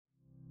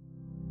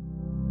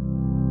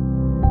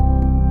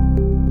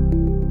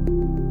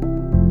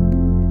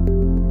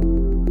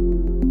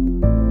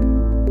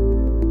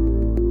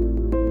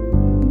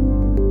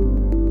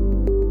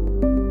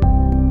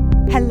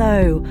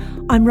Hello,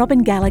 I'm Robin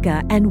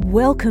Gallagher and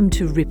welcome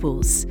to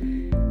Ripples.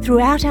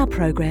 Throughout our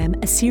program,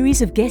 a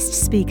series of guest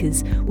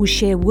speakers will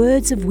share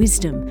words of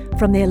wisdom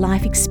from their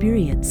life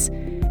experience,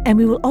 and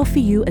we will offer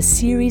you a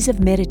series of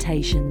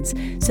meditations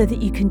so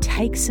that you can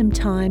take some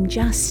time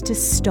just to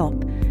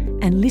stop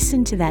and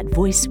listen to that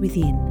voice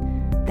within,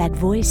 that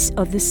voice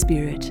of the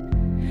Spirit.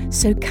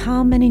 So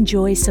come and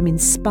enjoy some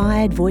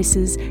inspired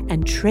voices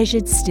and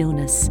treasured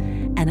stillness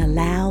and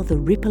allow the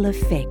ripple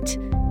effect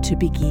to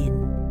begin.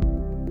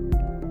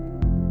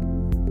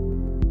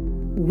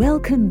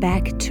 Welcome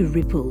back to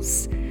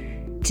Ripples.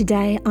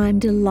 Today I'm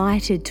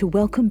delighted to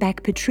welcome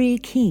back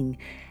Petrea King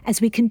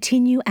as we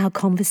continue our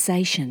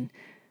conversation.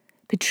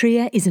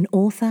 Petrea is an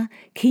author,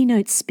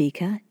 keynote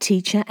speaker,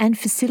 teacher and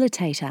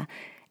facilitator,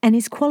 and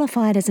is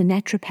qualified as a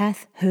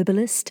naturopath,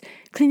 herbalist,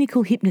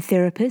 clinical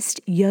hypnotherapist,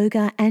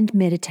 yoga and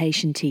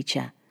meditation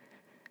teacher.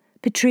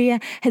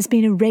 Petrea has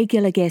been a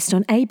regular guest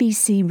on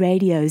ABC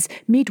Radio's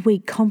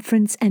Midweek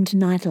Conference and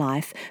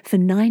Nightlife for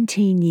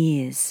 19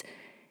 years.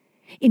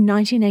 In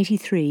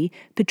 1983,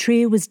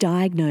 Petrea was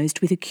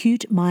diagnosed with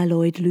acute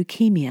myeloid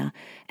leukemia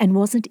and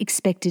wasn't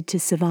expected to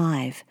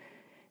survive.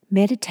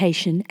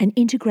 Meditation and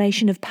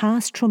integration of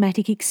past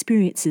traumatic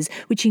experiences,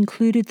 which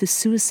included the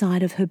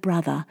suicide of her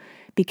brother,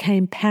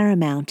 became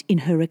paramount in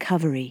her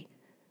recovery.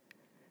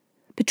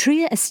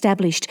 Petrea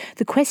established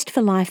the Quest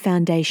for Life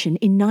Foundation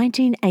in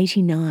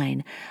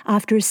 1989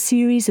 after a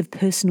series of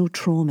personal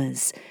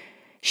traumas.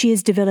 She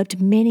has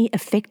developed many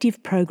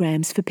effective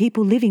programs for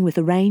people living with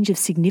a range of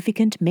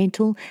significant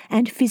mental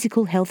and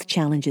physical health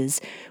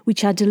challenges,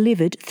 which are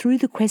delivered through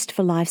the Quest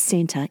for Life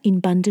Centre in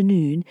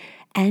Bundanoon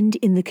and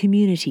in the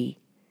community.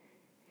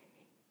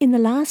 In the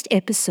last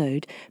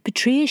episode,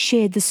 Petrea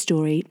shared the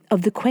story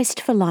of the Quest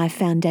for Life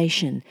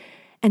Foundation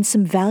and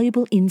some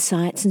valuable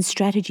insights and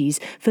strategies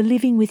for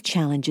living with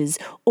challenges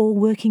or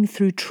working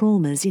through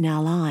traumas in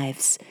our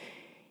lives.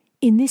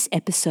 In this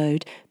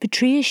episode,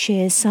 Petrea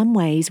shares some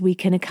ways we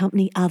can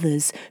accompany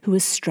others who are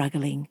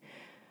struggling.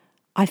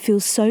 I feel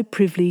so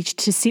privileged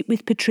to sit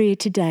with Petrea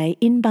today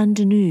in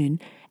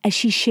Bundanoon as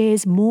she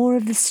shares more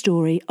of the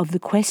story of the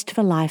Quest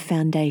for Life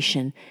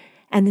Foundation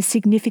and the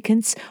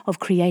significance of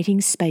creating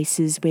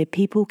spaces where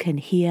people can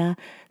hear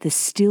the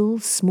still,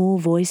 small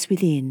voice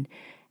within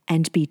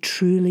and be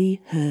truly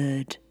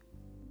heard.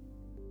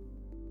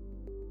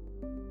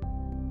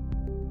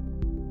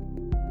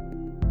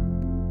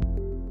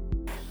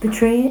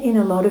 Petrea, in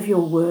a lot of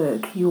your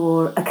work,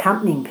 you're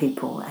accompanying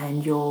people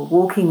and you're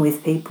walking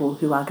with people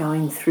who are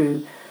going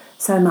through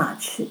so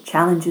much,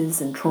 challenges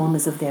and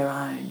traumas of their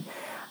own.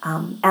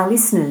 Our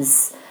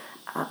listeners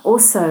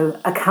also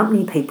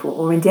accompany people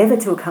or endeavour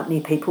to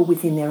accompany people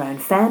within their own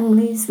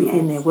families,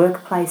 within their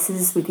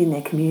workplaces, within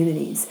their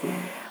communities,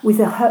 with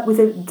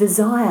a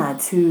desire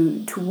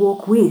to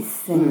walk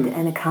with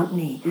and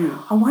accompany.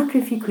 I wonder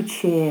if you could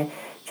share,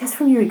 just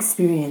from your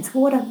experience,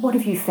 what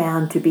have you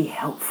found to be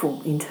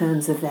helpful in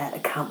terms of that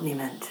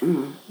accompaniment?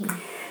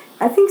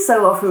 I think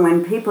so often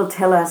when people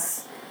tell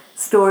us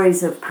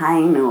stories of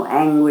pain or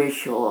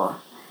anguish or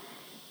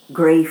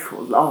grief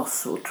or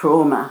loss or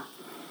trauma,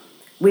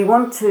 we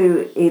want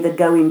to either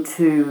go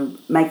into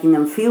making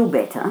them feel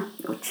better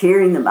or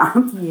cheering them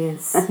up.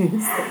 Yes,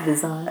 that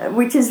desire.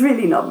 Which is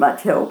really not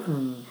much help.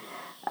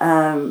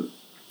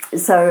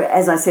 So,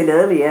 as I said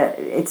earlier,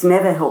 it's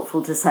never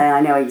helpful to say,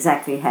 I know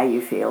exactly how you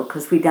feel,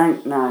 because we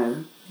don't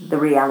know the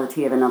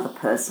reality of another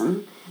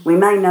person. We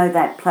may know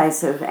that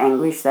place of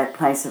anguish, that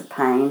place of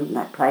pain,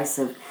 that place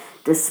of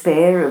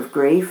despair, of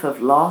grief,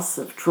 of loss,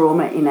 of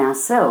trauma in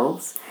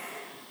ourselves,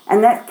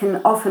 and that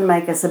can often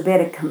make us a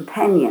better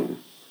companion.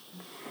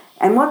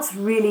 And what's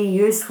really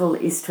useful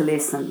is to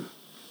listen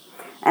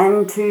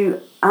and to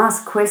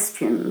ask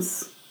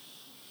questions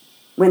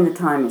when the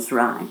time is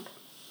right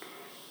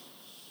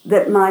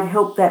that might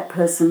help that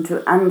person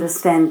to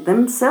understand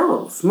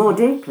themselves more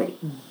deeply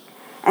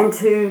and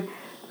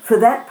for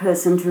that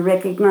person to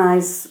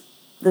recognise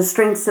the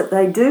strengths that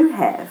they do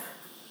have.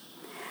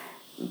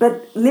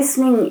 But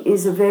listening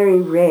is a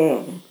very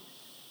rare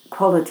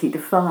quality to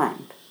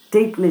find.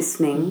 Deep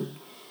listening,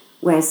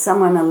 where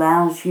someone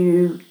allows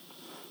you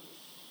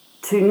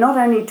to not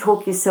only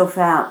talk yourself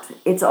out,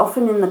 it's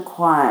often in the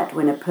quiet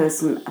when a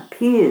person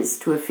appears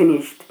to have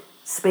finished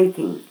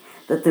speaking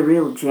that the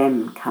real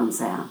gem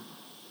comes out.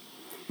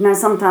 You know,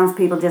 sometimes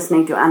people just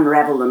need to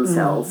unravel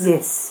themselves.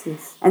 Yes.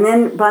 And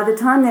then by the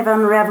time they've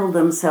unraveled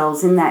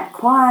themselves in that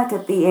quiet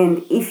at the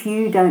end, if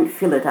you don't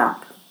fill it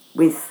up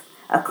with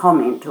a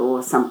comment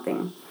or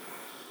something,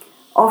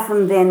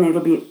 often then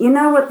it'll be, you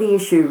know what the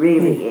issue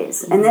really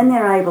is. And then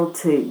they're able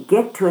to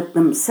get to it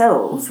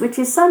themselves, which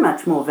is so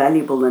much more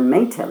valuable than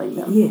me telling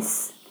them.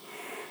 Yes.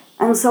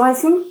 And so I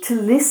think to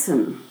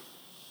listen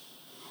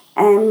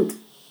and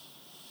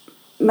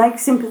make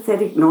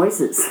sympathetic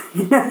noises.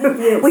 You know,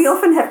 yes. We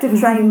often have to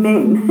train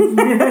men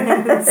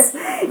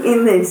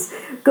in this,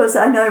 because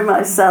I know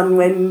my son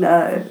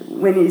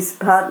when his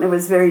partner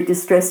was very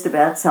distressed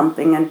about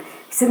something, and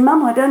he said,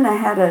 "Mum, I don't know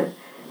how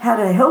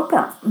to help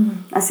her."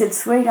 I said,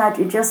 "Sweetheart,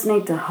 you just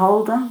need to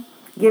hold her,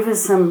 give her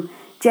some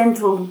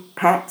gentle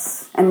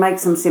pats and make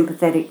some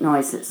sympathetic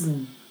noises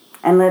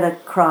and let her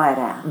cry it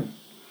out.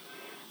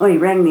 Well, he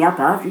rang me up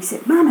after. He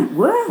said, "Mum, it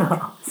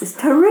worked. It's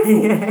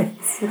terrific."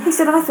 Yes. He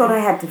said, "I thought I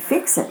had to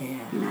fix it."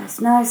 Yeah. You know,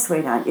 no,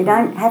 sweetheart, you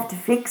don't have to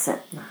fix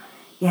it. No.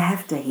 You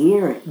have to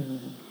hear it.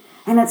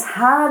 And it's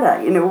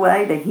harder, in a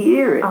way, to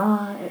hear it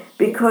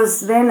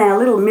because then our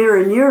little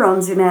mirror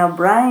neurons in our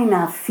brain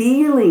are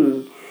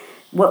feeling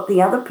what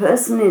the other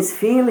person is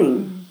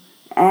feeling.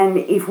 And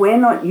if we're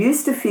not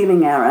used to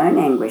feeling our own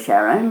anguish,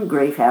 our own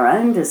grief, our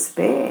own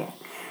despair,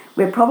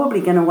 we're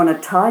probably going to want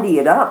to tidy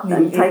it up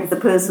and take the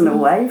person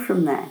away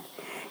from that.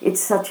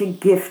 It's such a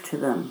gift to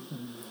them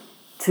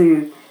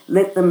to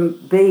let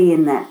them be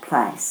in that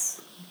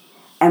place.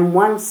 And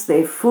once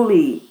they're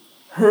fully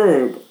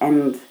heard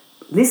and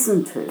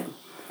listened to,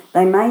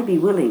 they may be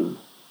willing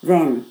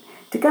then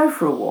to go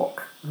for a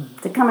walk,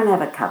 to come and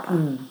have a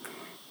cuppa,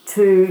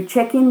 to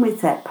check in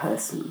with that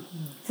person,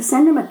 to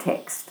send them a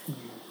text.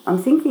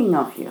 I'm thinking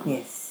of you.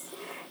 Yes.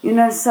 You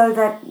know, so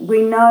that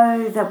we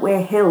know that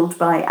we're held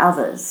by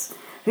others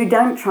who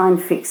don't try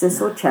and fix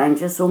us or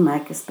change us or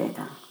make us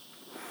better.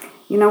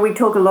 You know, we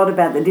talk a lot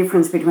about the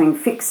difference between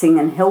fixing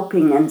and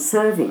helping and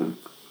serving.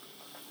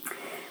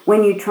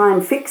 When you try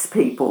and fix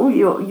people,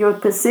 you're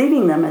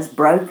perceiving them as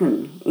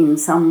broken in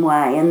some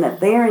way and that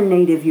they're in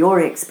need of your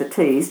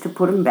expertise to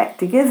put them back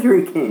together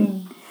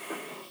again.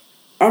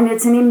 And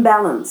it's an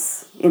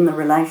imbalance in the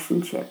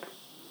relationship.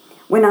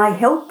 When I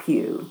help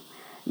you,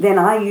 then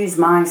I use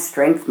my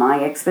strength,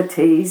 my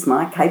expertise,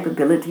 my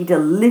capability to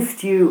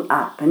lift you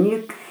up. And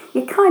you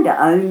kind of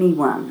owe me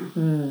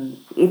one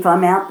if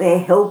I'm out there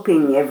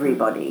helping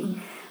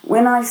everybody.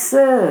 When I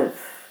serve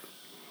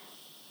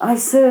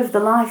the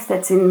life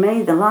that's in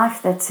me, the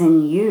life that's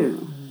in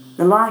you,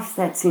 the life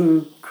that's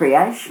in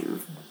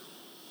creation.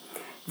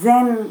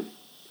 Then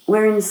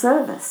we're in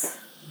service.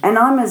 And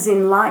I'm as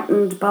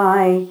enlightened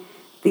by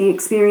the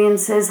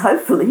experiences,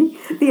 hopefully,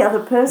 the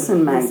other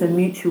person may. There's a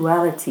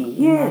mutuality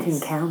in that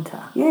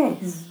encounter.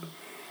 Yes.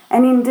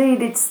 And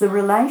indeed, it's the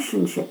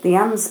relationship, the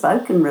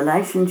unspoken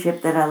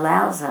relationship that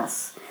allows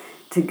us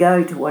to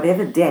go to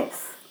whatever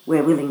depth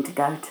we're willing to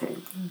go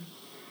to.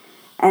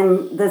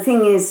 And the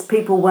thing is,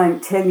 people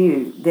won't tell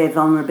you their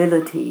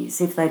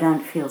vulnerabilities if they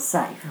don't feel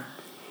safe.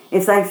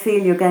 If they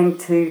feel you're going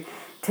to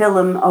tell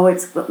them,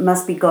 it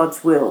must be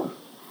God's will.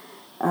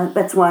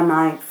 That's why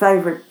my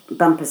favourite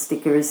bumper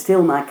sticker is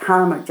still "My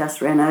karma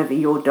just ran over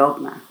your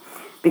dogma."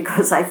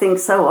 Because I think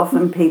so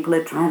often people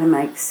are trying to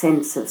make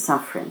sense of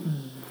suffering.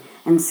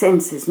 And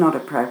sense is not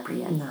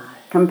appropriate. No.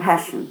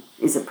 Compassion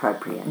is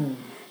appropriate.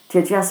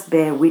 To just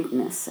bear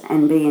witness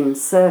and be in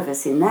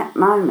service in that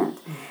moment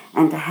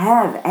and to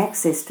have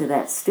access to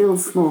that still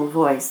small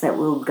voice that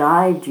will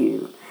guide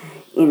you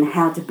in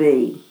how to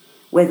be,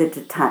 whether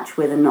to touch,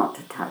 whether not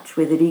to touch,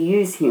 whether to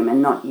use humour,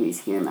 not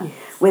use humour,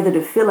 whether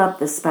to fill up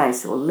the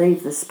space or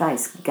leave the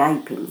space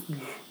gaping.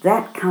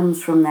 That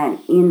comes from that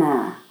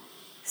inner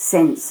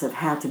sense of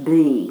how to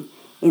be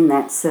in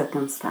that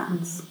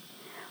circumstance.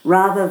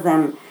 Rather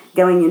than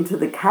going into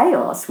the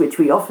chaos, which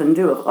we often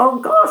do, of, oh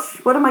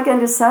gosh, what am I going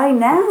to say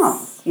now?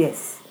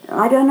 Yes.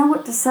 I don't know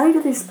what to say to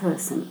this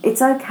person.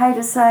 It's okay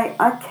to say,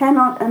 I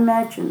cannot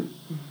imagine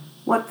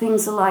what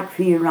things are like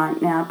for you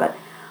right now, but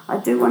I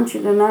do want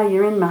you to know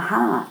you're in my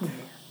heart.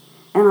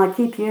 And I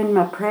keep you in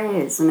my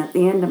prayers and at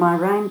the end of my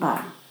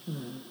rainbow.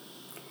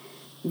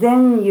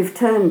 Then you've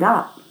turned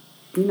up.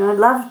 You know,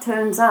 love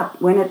turns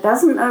up when it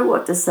doesn't know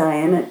what to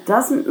say and it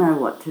doesn't know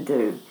what to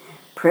do.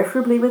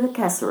 Preferably with a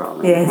casserole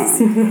in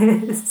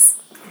hand. Yes.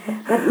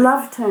 But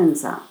love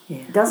turns up.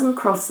 Doesn't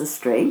cross the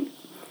street.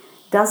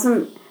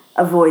 Doesn't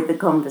avoid the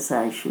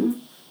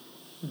conversation.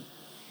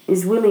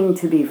 Is willing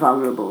to be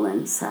vulnerable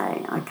and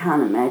say, I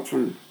can't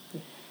imagine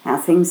how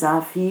things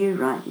are for you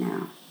right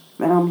now.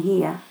 But I'm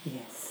here.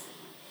 Yes.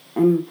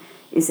 And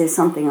is there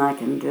something I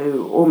can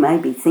do? Or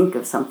maybe think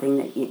of something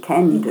that you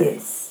can do.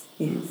 Yes.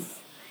 Yes.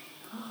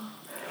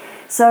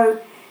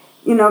 So,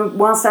 you know,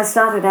 whilst I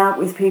started out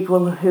with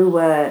people who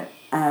were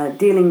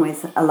dealing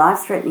with a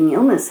life-threatening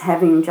illness,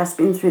 having just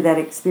been through that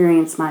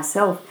experience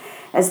myself,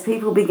 as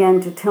people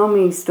began to tell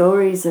me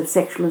stories of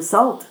sexual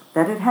assault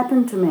that had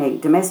happened to me,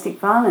 domestic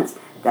violence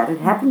that had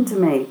happened to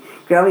me,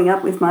 growing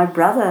up with my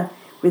brother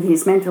with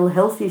his mental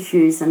health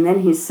issues and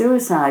then his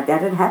suicide,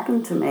 that had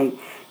happened to me,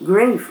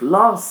 grief,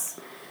 loss,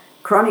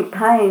 chronic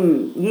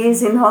pain,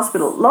 years in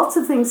hospital, lots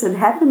of things had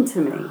happened to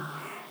me.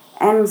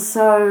 And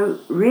so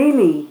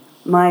really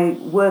my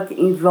work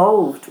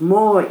evolved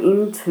more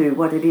into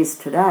what it is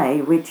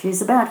today, which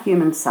is about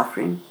human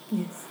suffering.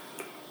 Yes.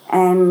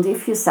 And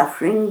if you're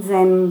suffering,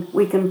 then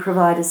we can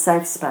provide a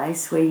safe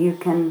space where you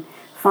can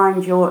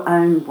find your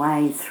own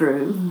way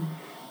through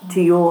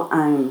to your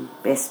own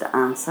best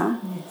answer.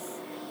 Yes.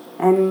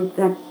 And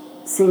that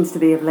seems to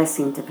be a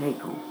blessing to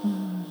people.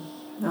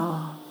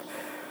 Oh,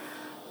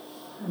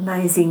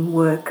 amazing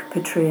work,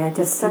 Petrea.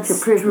 Just such a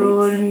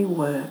extraordinary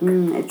privilege.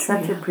 work. It's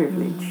such a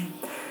privilege.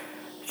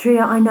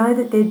 Petrea, I know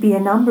that there'd be a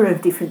number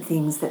of different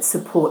things that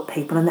support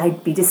people, and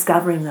they'd be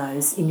discovering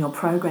those in your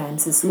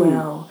programs as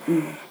well.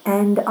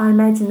 And I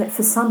imagine that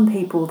for some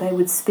people they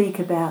would speak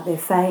about their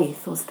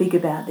faith or speak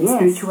about their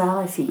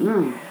spirituality.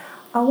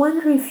 I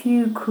wonder if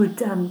you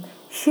could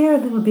share a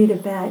little bit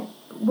about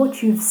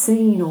what you've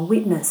seen or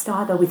witnessed,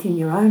 either within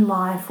your own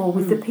life or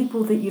with the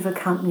people that you've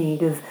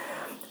accompanied,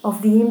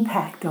 of the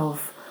impact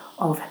of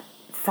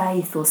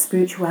faith or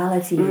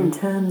spirituality in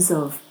terms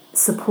of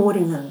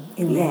supporting them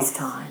in these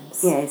times.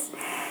 Yes.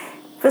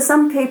 For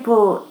some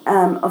people,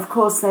 of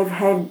course, they've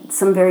had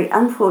some very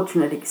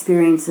unfortunate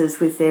experiences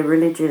with their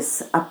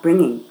religious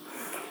upbringing.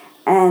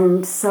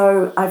 And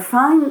so I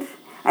find,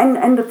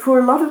 and for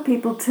a lot of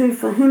people too,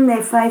 for whom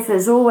their faith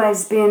has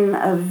always been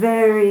a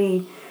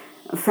very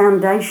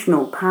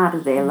foundational part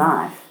of their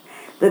life,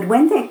 that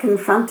when they're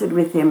confronted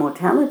with their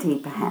mortality,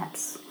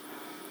 perhaps,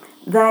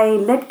 they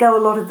let go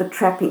a lot of the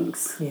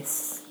trappings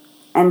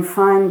and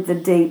find the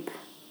deep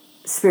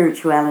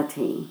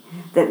spirituality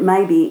that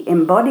may be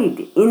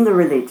embodied in the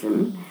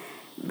religion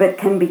but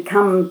can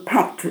become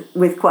packed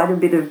with quite a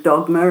bit of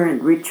dogma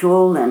and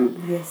ritual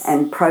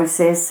and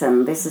process,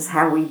 and this is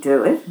how we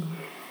do it.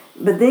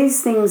 But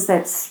these things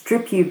that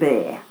strip you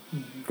bare,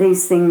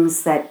 these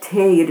things that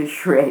tear you to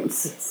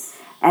shreds,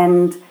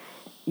 and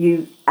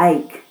you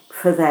ache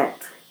for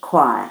that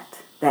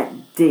quiet,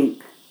 that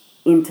deep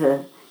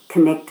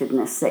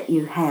interconnectedness that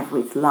you have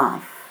with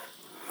life.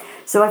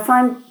 So I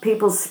find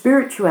people's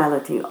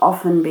spirituality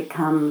often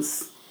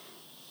becomes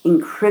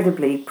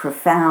incredibly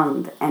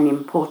profound and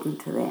important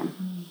to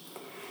them.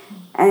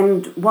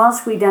 And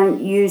whilst we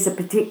don't use a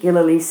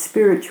particularly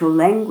spiritual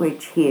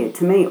language here,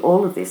 to me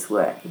all of this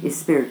work is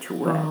spiritual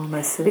work.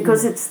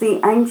 Because it's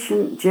the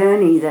ancient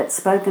journey that's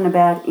spoken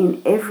about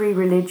in every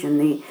religion,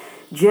 the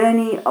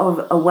journey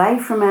of away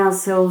from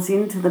ourselves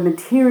into the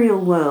material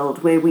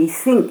world where we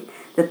think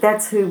that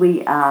that's who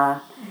we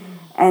are,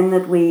 and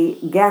that we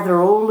gather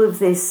all of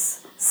this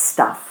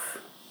stuff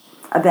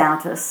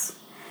about us,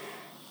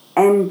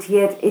 and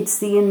yet it's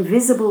the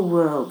invisible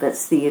world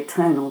that's the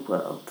eternal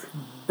world.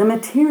 The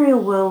material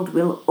world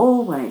will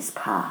always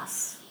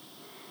pass.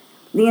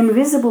 The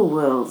invisible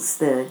world's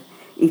the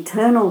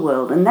eternal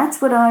world, and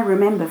that's what I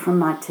remember from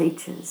my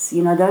teachers.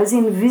 You know, those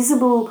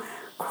invisible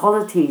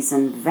qualities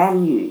and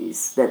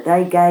values that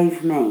they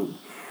gave me.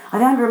 I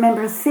don't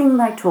remember a thing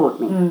they taught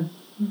me.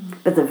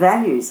 But the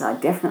values, I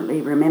definitely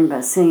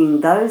remember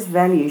seeing those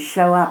values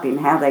show up in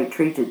how they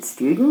treated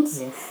students,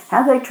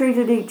 how they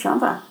treated each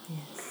other,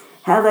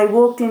 how they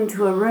walked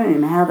into a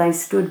room, how they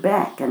stood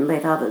back and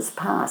let others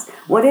pass.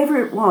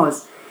 Whatever it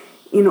was,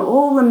 in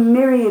all the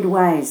myriad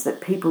ways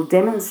that people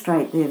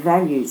demonstrate their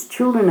values,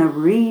 children are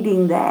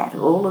reading that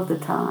all of the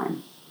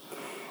time.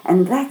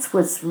 And that's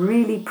what's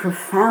really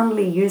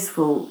profoundly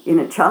useful in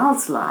a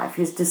child's life,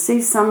 is to see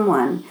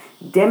someone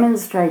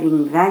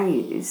demonstrating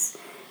values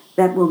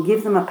that will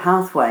give them a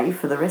pathway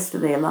for the rest of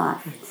their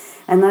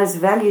life. And those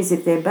values,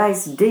 if they're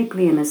based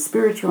deeply in a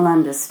spiritual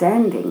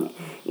understanding,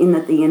 in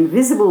that the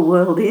invisible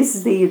world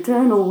is the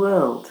eternal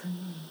world,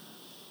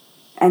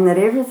 and that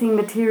everything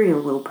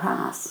material will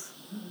pass,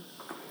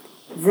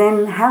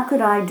 then how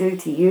could I do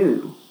to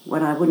you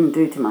what I wouldn't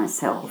do to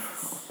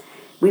myself?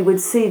 We would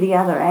see the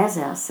other as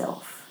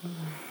ourself.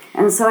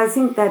 And so I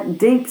think that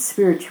deep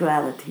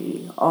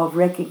spirituality of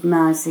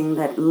recognizing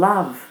that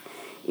love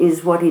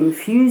is what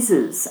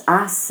infuses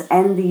us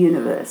and the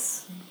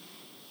universe.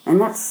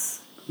 And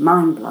that's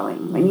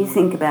mind-blowing. When you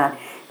think about,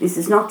 this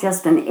is not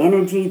just an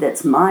energy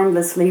that's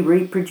mindlessly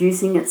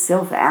reproducing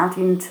itself out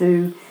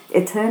into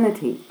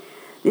eternity.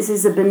 This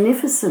is a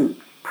beneficent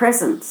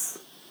presence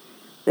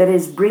that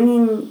is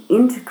bringing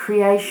into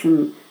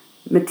creation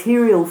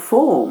material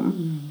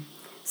form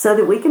so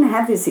that we can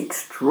have this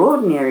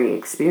extraordinary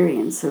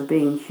experience of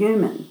being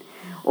human,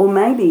 or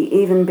maybe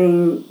even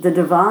being the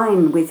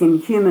divine within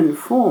human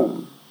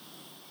form.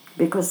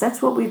 Because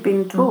that's what we've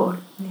been taught.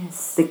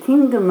 The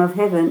kingdom of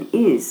heaven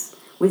is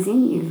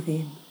within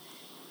you.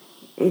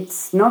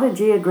 It's not a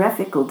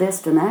geographical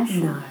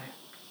destination.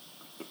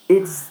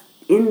 It's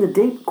in the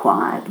deep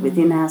quiet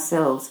within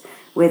ourselves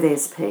where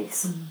there's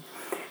peace.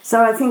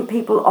 So I think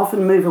people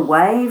often move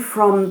away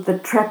from the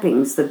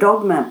trappings, the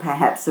dogma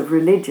perhaps of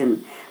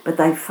religion, but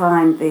they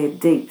find their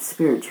deep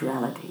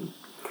spirituality.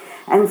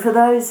 And for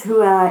those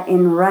who are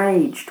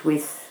enraged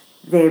with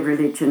their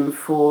religion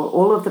for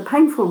all of the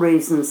painful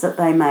reasons that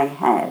they may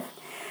have,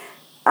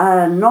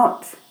 are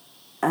not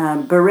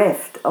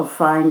bereft of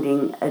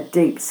finding a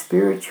deep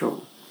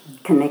spiritual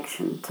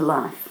connection to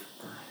life.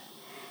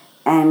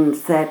 And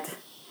that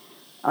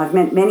I've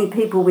met many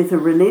people with a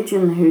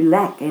religion who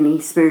lack any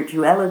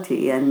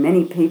spirituality, and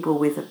many people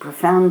with a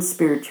profound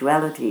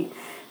spirituality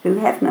who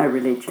have no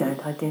religion.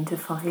 Don't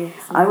identify it.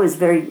 I was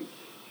very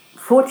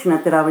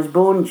fortunate that I was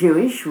born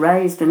Jewish,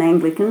 raised an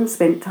Anglican,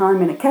 spent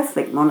time in a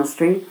Catholic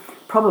monastery,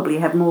 probably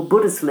have more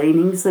Buddhist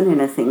leanings than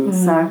anything.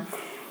 So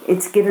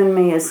it's given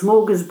me a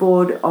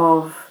smorgasbord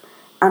of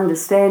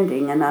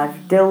understanding, and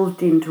I've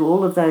delved into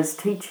all of those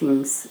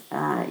teachings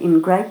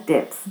in great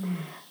depth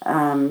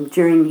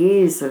during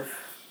years of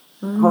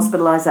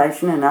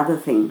hospitalisation and other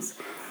things.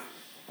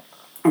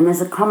 And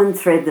there's a common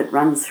thread that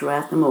runs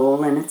throughout them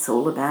all, and it's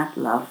all about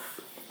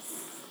love.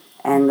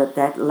 And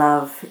that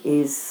love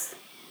is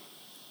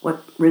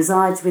what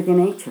resides within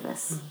each of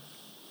us.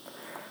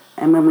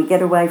 And when we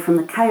get away from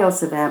the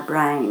chaos of our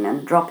brain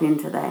and drop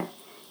into that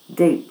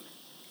deep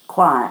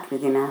quiet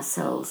within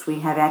ourselves, we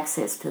have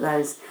access to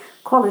those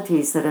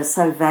qualities that are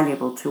so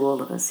valuable to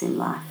all of us in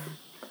life.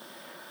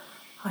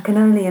 I can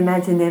only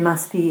imagine there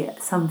must be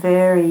some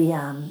very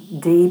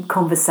deep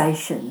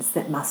conversations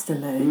that must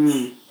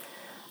emerge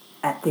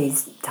at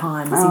these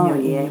times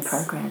in your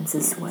programs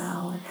as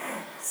well.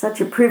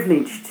 Such a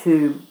privilege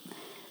to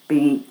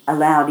be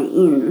allowed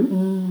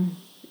in.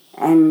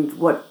 And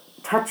what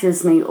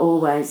touches me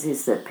always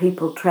is that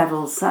people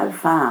travel so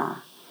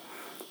far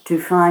to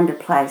find a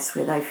place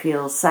where they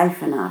feel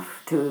safe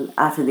enough to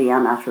utter the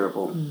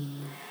unutterable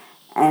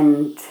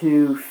and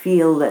to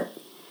feel that,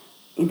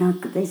 you know,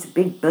 these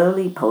big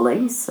burly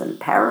police and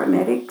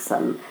paramedics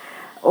and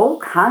all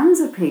kinds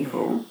of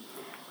people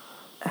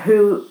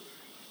who,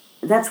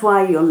 that's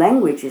why your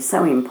language is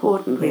so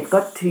important. We've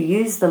got to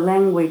use the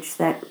language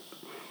that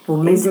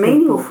is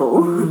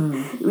meaningful.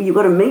 You've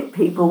got to meet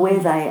people where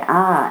they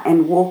are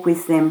and walk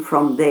with them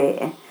from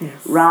there,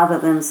 rather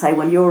than say,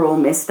 well, you're all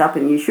messed up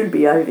and you should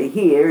be over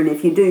here, and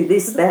if you do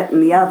this, that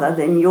and the other,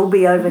 then you'll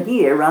be over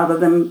here rather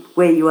than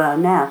where you are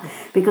now.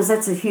 Because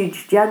that's a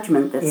huge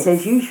judgment that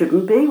says you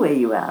shouldn't be where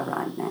you are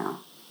right now.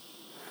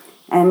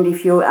 And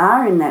if you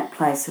are in that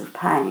place of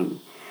pain,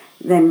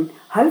 then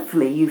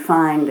hopefully you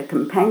find a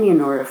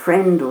companion or a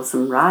friend or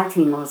some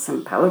writing or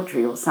some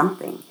poetry or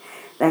something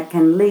that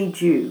can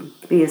lead you,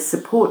 be a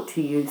support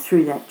to you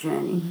through that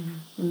journey.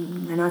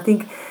 And I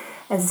think,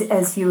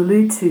 as you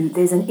allude to,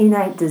 there's an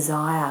innate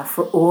desire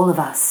for all of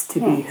us to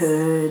be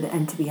heard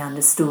and to be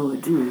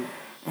understood.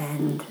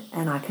 And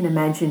I can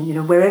imagine, you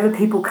know, wherever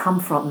people come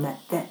from,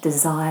 that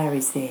desire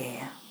is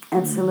there.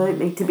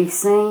 Absolutely, to be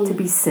seen. To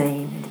be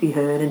seen and to be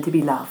heard and to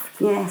be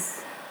loved.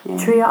 Yes. Yeah.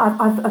 Tria,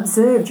 I've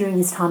observed during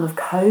this time of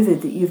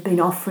COVID that you've been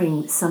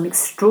offering some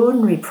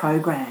extraordinary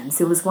programs.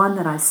 There was one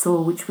that I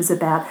saw which was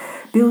about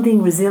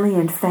building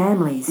resilient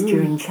families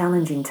during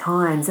challenging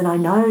times, and I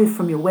know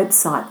from your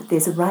website that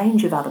there's a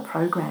range of other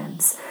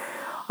programs.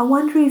 I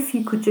wonder if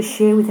you could just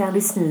share with our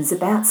listeners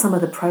about some of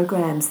the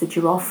programs that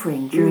you're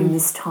offering during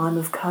this time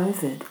of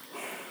COVID.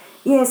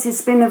 Yes,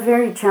 it's been a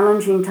very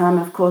challenging time,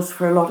 of course,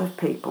 for a lot of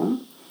people.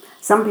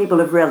 Some people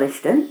have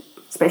relished it,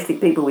 especially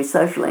people with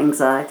social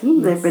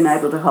anxiety. They've been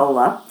able to hold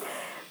up.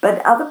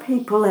 But other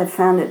people have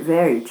found it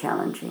very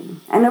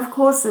challenging. And of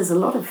course there's a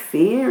lot of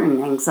fear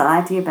and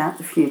anxiety about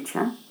the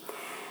future.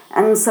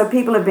 And so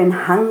people have been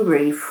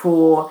hungry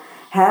for,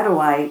 how do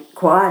I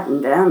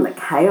quieten down the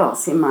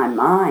chaos in my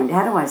mind?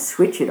 How do I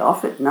switch it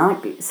off at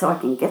night so I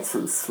can get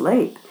some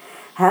sleep?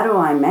 How do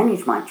I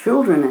manage my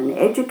children and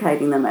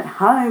educating them at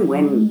home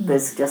when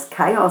there's just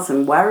chaos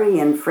and worry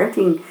and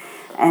fretting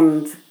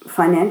and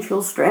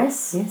financial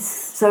stress? Yes.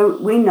 So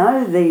we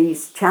know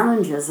these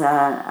challenges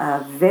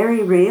are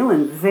very real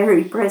and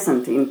very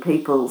present in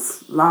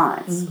people's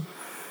lives.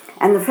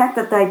 And the fact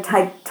that they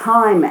take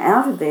time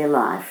out of their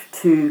life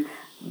to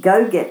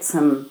go get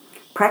some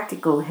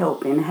practical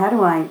help in how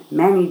do I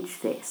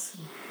manage this.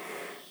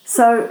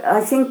 So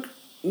I think,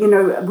 you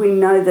know, we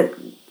know that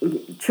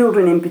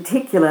children in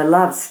particular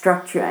love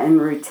structure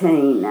and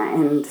routine,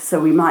 and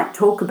so we might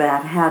talk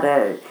about how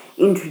to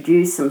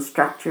introduce some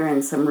structure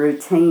and some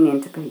routine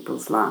into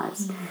people's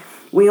lives.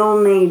 We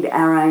all need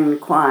our own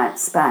quiet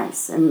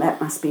space, and that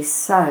must be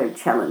so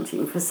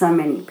challenging for so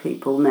many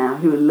people now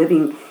who are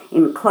living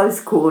in close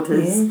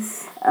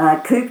quarters,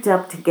 cooped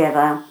up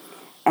together,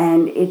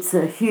 and it's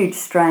a huge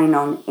strain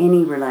on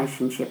any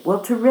relationship. Well,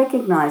 to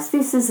recognise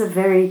this is a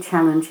very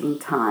challenging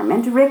time,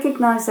 and to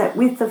recognise that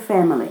with the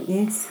family.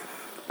 Yes.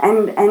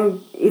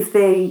 And if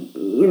they,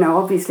 you know,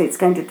 obviously it's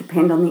going to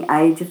depend on the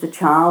age of the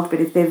child,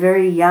 but if they're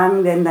very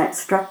young, then that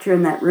structure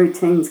and that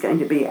routine is going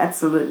to be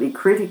absolutely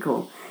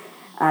critical.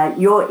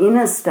 Your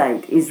inner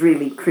state is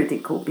really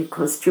critical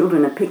because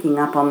children are picking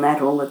up on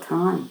that all the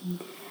time.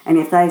 And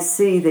if they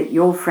see that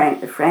you're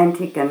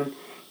frantic and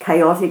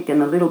chaotic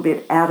and a little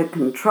bit out of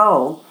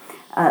control,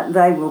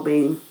 they will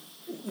be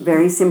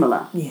very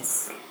similar.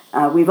 Yes.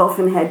 We've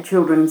often had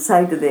children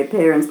say to their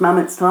parents, Mum,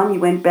 it's time you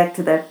went back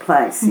to that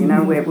place, you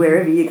know,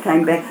 wherever you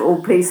came back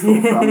all peaceful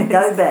from,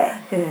 go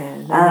back. Yeah,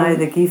 they know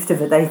the gift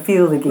of it, they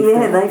feel the gift of it.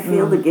 Yeah, they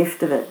feel the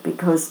gift of it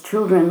because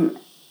children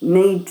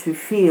need to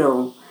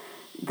feel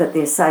that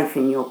they're safe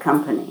in your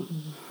company.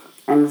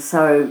 And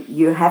so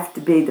you have to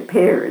be the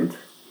parent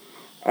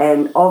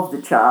and of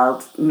the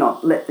child,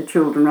 not let the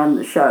children run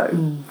the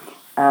show.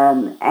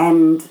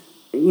 And,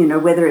 you know,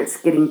 whether it's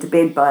getting to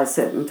bed by a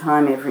certain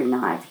time every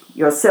night,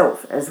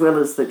 yourself as well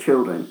as the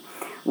children,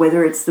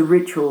 whether it's the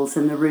rituals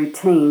and the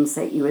routines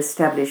that you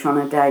establish on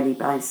a daily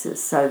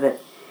basis so that,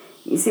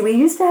 you see, we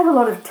used to have a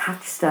lot of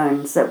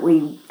touchstones that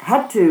we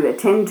had to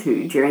attend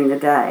to during the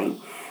day,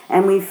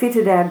 And we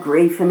fitted our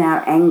grief and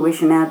our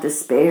anguish and our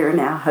despair and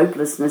our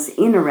hopelessness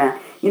in around.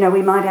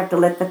 We might have to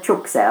let the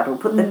chooks out or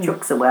put the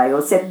chooks away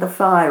or set the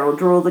fire or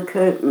draw the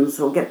curtains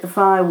or get the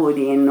firewood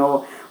in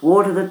or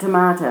water the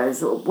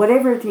tomatoes or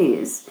whatever it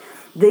is.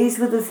 These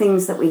were the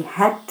things that we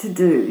had to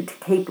do to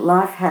keep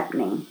life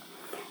happening.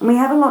 And we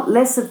have a lot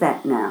less of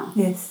that now.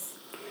 Yes.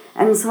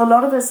 And so a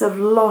lot of us have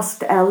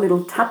lost our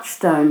little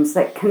touchstones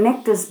that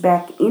connect us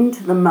back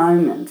into the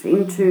moment,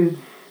 into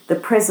the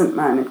present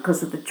moment,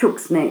 because of the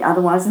chook's need.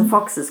 Otherwise the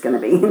fox is going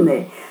to be in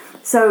there.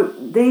 So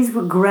these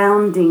were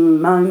grounding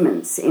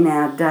moments in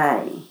our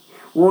day.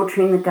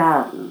 Watering the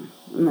garden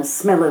and the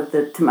smell of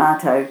the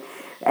tomato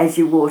as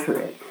you water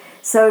it.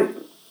 So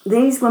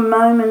these were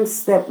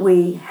moments that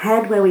we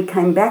had where we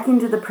came back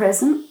into the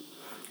present,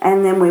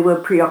 and then we were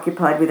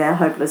preoccupied with our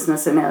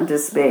hopelessness and our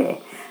despair.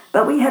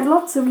 But we had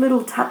lots of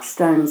little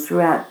touchstones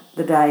throughout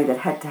the day that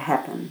had to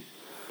happen.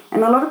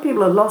 And a lot of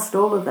people have lost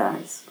all of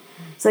those.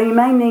 So you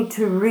may need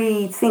to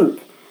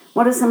rethink,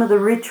 what are some of the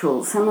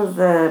rituals, some of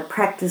the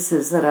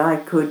practices that I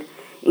could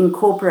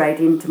incorporate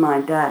into my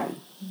day?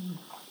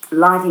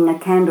 Lighting a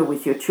candle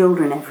with your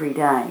children every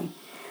day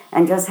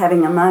and just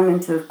having a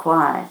moment of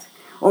quiet.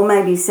 Or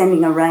maybe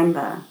sending a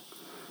rainbow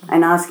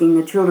and asking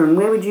the children,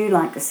 where would you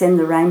like to send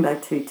the rainbow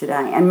to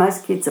today? And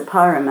most kids are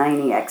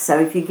pyromaniacs, so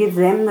if you give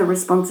them the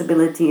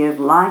responsibility of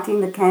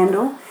lighting the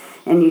candle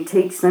and you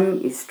teach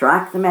them, you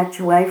strike the match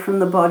away from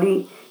the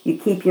body, you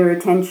keep your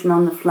attention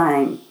on the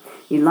flame,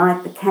 you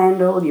light the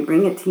candle, you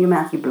bring it to your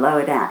mouth, you blow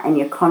it out, and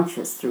you're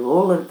conscious through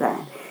all of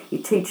that. You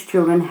teach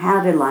children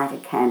how to light a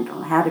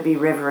candle, how to be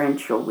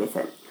reverential with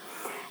it.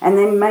 And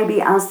then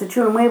maybe ask the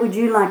children, where would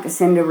you like to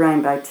send a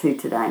rainbow to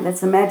today?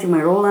 Let's imagine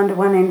we're all under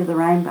one end of the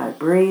rainbow.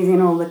 Breathe in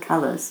all the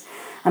colours.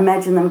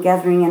 Imagine them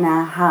gathering in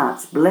our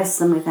hearts. Bless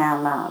them with our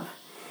love.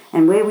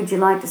 And where would you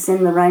like to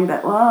send the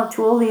rainbow? Well,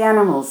 to all the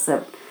animals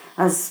that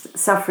are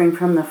suffering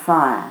from the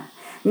fire.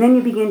 And then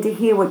you begin to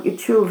hear what your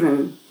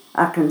children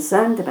are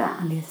concerned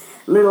about. Yes.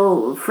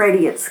 Little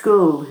Freddie at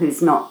school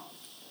who's not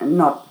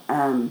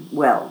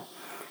well.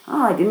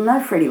 Oh, I didn't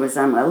know Freddie was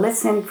unwell. Let's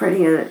send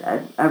Freddie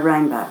a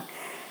rainbow.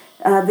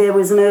 There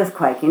was an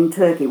earthquake in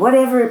Turkey,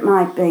 whatever it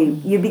might be,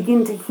 you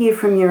begin to hear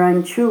from your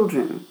own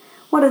children.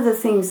 What are the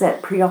things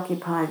that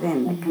preoccupy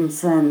them, that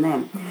concern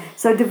them?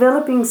 So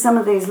developing some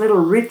of these little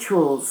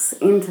rituals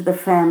into the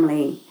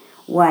family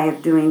way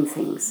of doing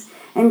things,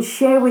 and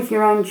share with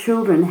your own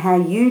children how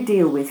you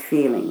deal with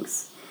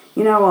feelings.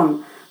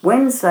 On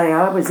Wednesday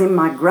I was in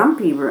my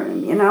grumpy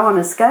room. On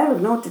a scale of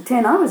 0 to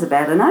 10, I was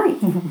about an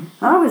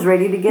 8. I was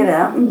ready to get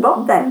out and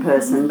bop that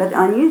person, but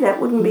I knew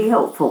that wouldn't be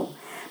helpful.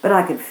 But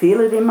I could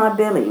feel it in my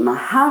belly. My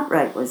heart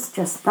rate was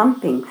just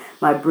thumping.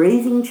 My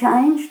breathing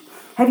changed.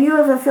 Have you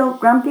ever felt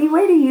grumpy?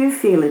 Where do you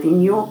feel it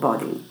in your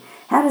body?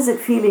 How does it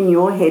feel in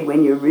your head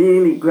when you're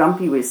really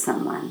grumpy with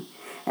someone?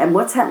 And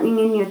what's happening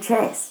in your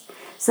chest?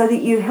 So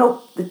that you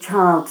help the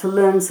child to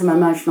learn some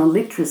emotional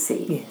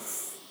literacy.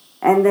 Yes.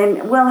 And then,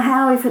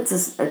 how if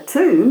it's a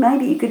 2,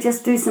 maybe you could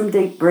just do some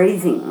deep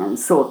breathing and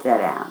sort that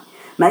out.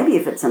 Maybe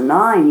if it's a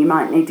 9, you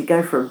might need to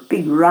go for a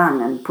big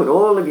run and put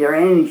all of your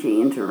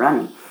energy into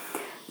running.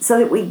 So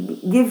that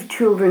we give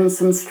children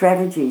some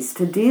strategies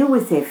to deal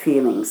with their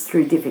feelings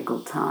through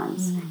difficult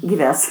times. Give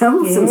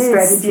ourselves some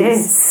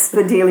strategies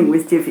for dealing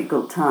with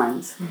difficult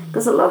times.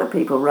 Because a lot of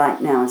people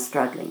right now are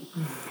struggling.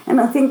 And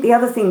I think the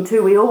other thing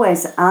too, we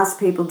always ask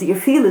people, do you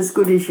feel as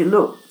good as you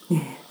look?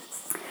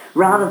 Yes.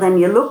 Rather than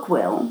you look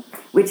well,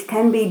 which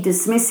can be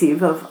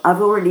dismissive of,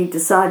 I've already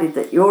decided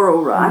that you're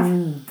all right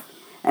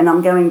and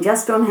I'm going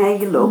just on how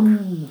you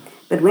look.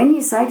 But when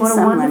you say to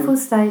someone... What a wonderful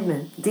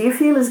statement. Do you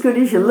feel as good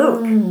as you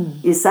look?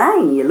 You're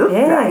saying you look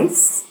great.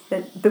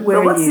 But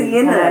where what's are you? The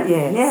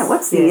inner?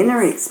 What's the yes.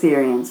 inner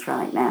experience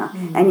right now?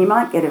 And you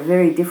might get a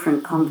very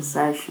different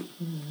conversation.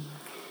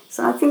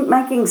 So I think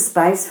making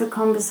space for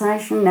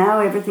conversation,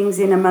 now everything's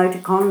in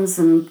emoticons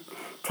and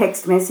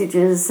text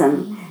messages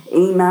and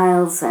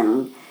emails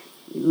and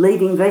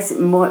leaving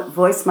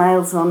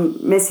voicemails on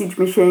message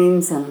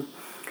machines, and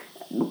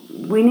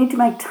we need to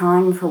make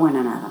time for one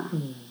another.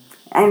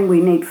 And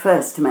we need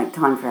first to make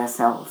time for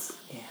ourselves.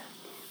 Yeah.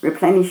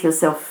 Replenish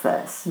yourself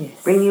first.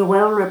 Yes. Bring your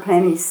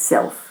well-replenished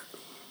self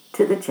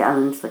to the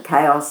challenge, the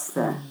chaos,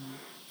 the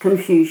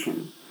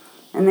confusion.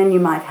 And then you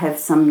might have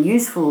some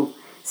useful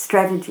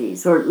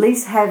strategies, or at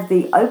least have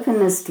the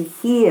openness to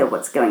hear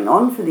what's going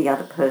on for the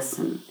other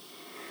person.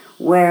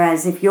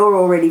 Whereas if you're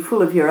already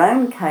full of your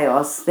own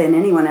chaos, then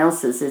anyone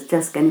else's is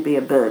just going to be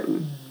a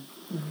burden.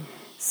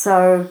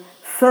 So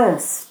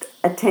first,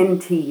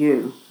 attend to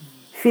you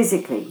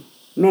physically,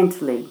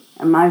 mentally,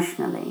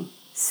 emotionally,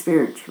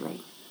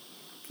 spiritually.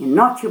 You're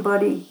not your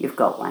body, you've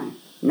got one.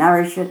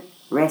 Nourish it,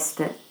 rest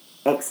it,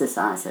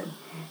 exercise it.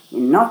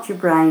 You're not your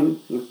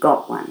brain, you've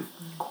got one.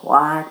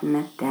 Quieten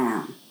it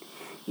down.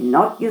 You're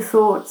not your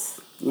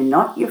thoughts, you're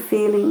not your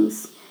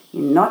feelings,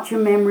 you're not your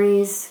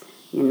memories,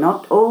 you're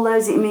not all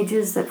those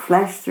images that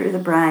flash through the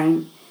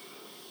brain.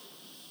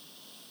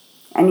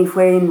 And if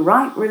we're in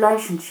right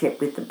relationship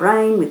with the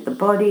brain, with the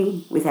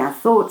body, with our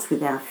thoughts,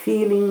 with our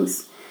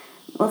feelings,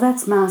 well,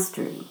 that's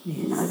mastery.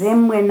 Yes.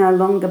 Then we're no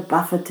longer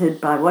buffeted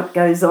by what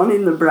goes on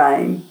in the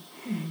brain,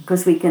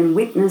 because we can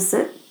witness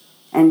it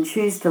and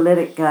choose to let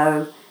it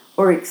go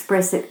or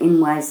express it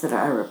in ways that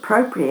are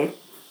appropriate,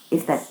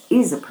 if that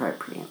is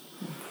appropriate.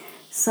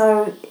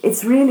 So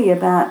it's really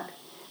about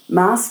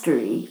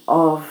mastery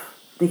of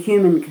the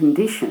human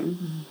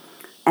condition,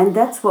 and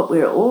that's what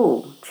we're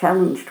all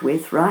challenged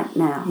with right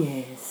now.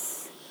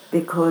 Yes.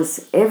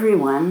 Because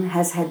everyone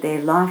has had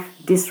their life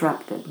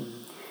disrupted.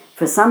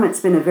 For some, it's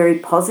been a very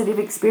positive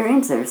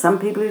experience. There are some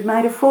people who've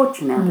made a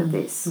fortune out of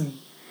this.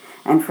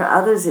 And for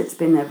others, it's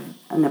been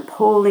an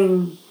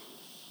appalling,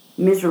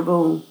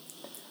 miserable,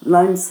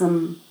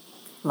 lonesome,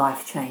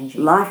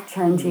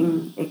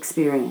 life-changing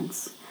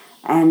experience.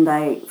 And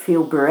they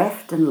feel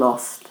bereft and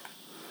lost.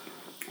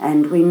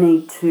 And we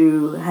need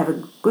to have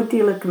a good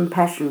deal of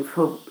compassion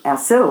for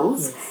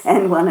ourselves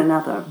and one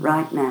another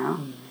right now,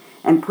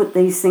 and put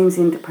these things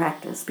into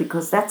practice,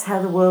 because that's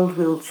how the world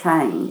will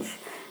change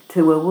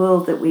to a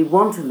world that we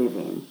want to live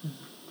in.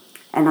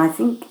 And I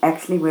think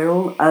actually we're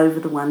all over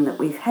the one that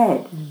we've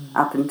had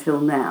up until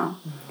now,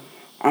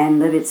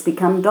 and that it's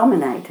become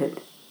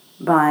dominated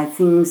by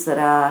things that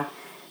are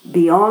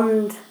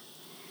beyond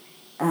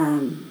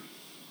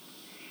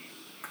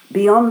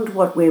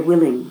what we're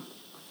willing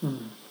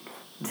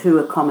to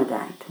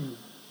accommodate.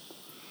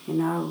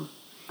 I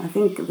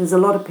think there's a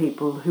lot of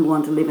people who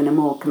want to live in a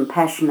more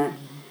compassionate,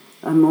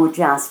 a more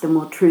just, a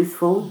more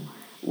truthful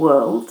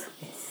world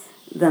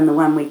than the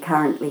one we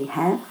currently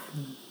have.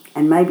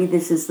 And maybe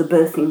this is the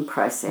birthing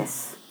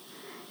process,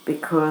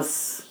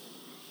 because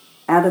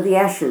out of the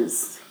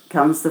ashes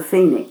comes the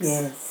phoenix.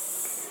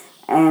 Yes.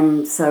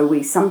 And so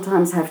we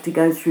sometimes have to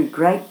go through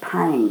great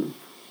pain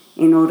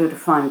in order to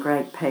find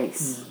great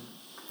peace.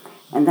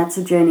 And that's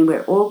a journey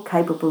we're all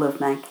capable of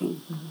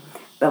making.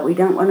 But we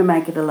don't want to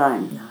make it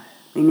alone. No.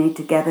 We need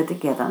to gather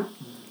together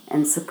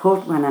and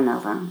support one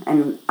another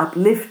and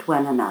uplift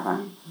one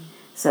another,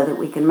 so that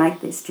we can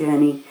make this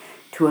journey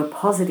to a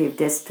positive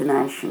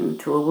destination,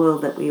 to a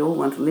world that we all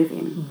want to live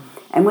in,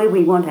 and where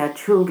we want our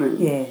children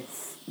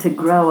to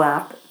grow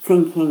up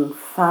thinking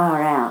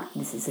far out.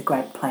 This is a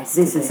great place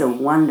This to is be. a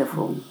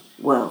wonderful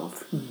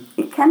world.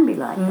 It can be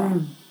like that.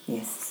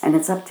 Yes. And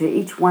it's up to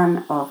each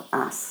one of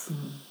us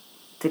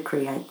to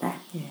create that.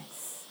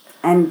 Yes.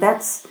 And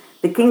that's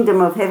the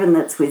kingdom of heaven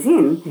that's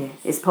within. Yes.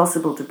 Is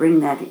possible to bring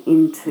that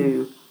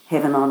into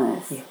heaven on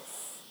earth. Yes.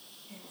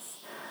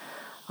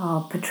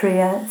 Oh,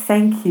 Petrea,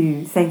 thank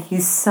you. Thank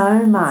you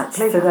so much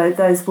for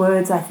those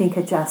words. I think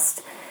are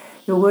just,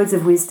 your words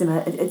of wisdom,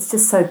 it's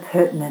just so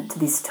pertinent to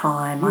this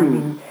time. I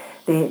mean,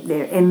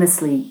 they're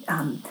endlessly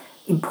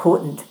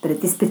important, but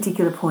at this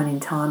particular point in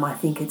time, I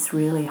think it's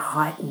really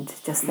heightened,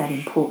 just that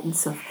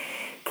importance of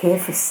care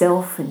for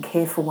self and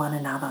care for one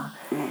another.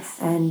 Yes.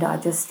 And I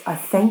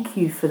thank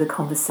you for the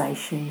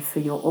conversation, for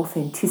your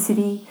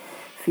authenticity,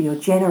 for your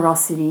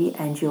generosity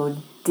and your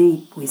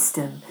deep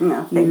wisdom.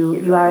 No, thank you.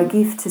 You are a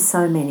gift to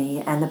so many,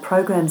 and the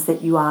programs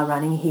that you are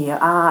running here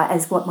are,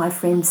 as what my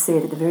friend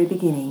said at the very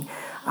beginning,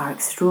 are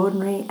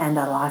extraordinary and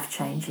are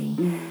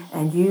life-changing.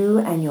 And you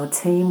and your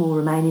team will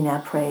remain in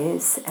our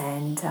prayers,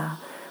 and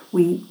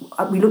we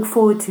look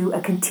forward to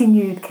a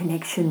continued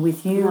connection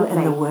with you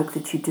and the work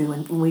that you do,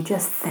 and we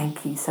just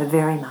thank you so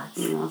very much.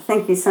 Well,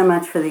 thank you so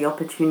much for the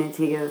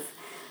opportunity of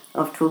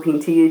talking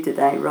to you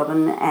today,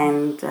 Robin,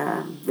 and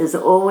there's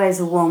always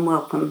a warm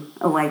welcome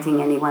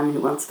awaiting anyone who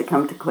wants to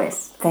come to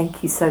Quest.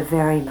 Thank you so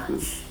very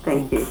much.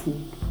 Thank you.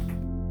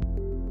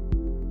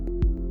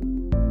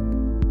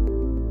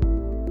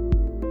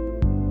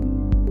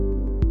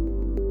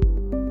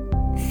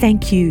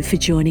 Thank you for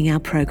joining our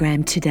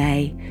program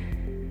today.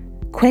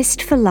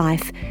 Quest for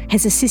Life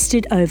has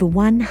assisted over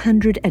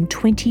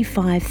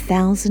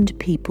 125,000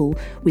 people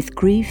with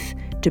grief,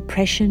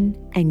 depression,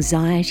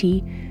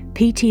 anxiety,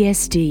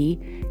 PTSD,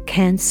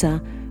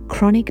 cancer,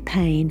 chronic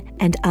pain,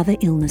 and other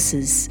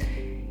illnesses.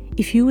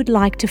 If you would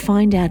like to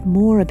find out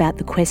more about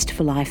the Quest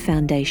for Life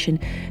Foundation,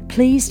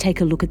 please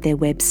take a look at their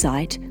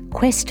website,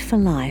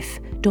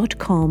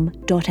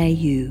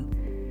 questforlife.com.au.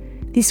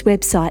 This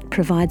website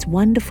provides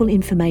wonderful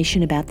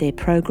information about their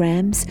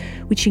programs,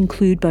 which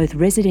include both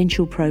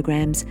residential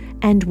programs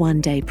and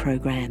one-day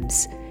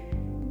programs.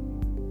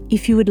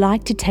 If you would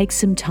like to take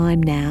some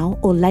time now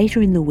or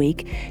later in the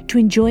week to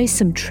enjoy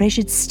some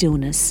treasured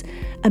stillness,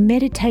 a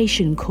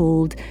meditation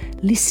called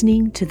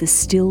Listening to the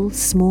Still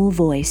Small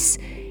Voice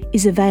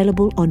is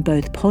available on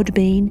both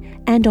Podbean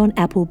and on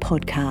Apple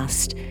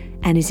Podcast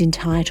and is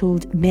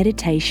entitled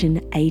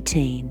Meditation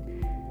 18.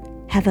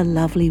 Have a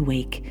lovely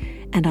week,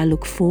 and I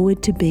look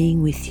forward to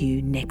being with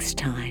you next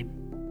time.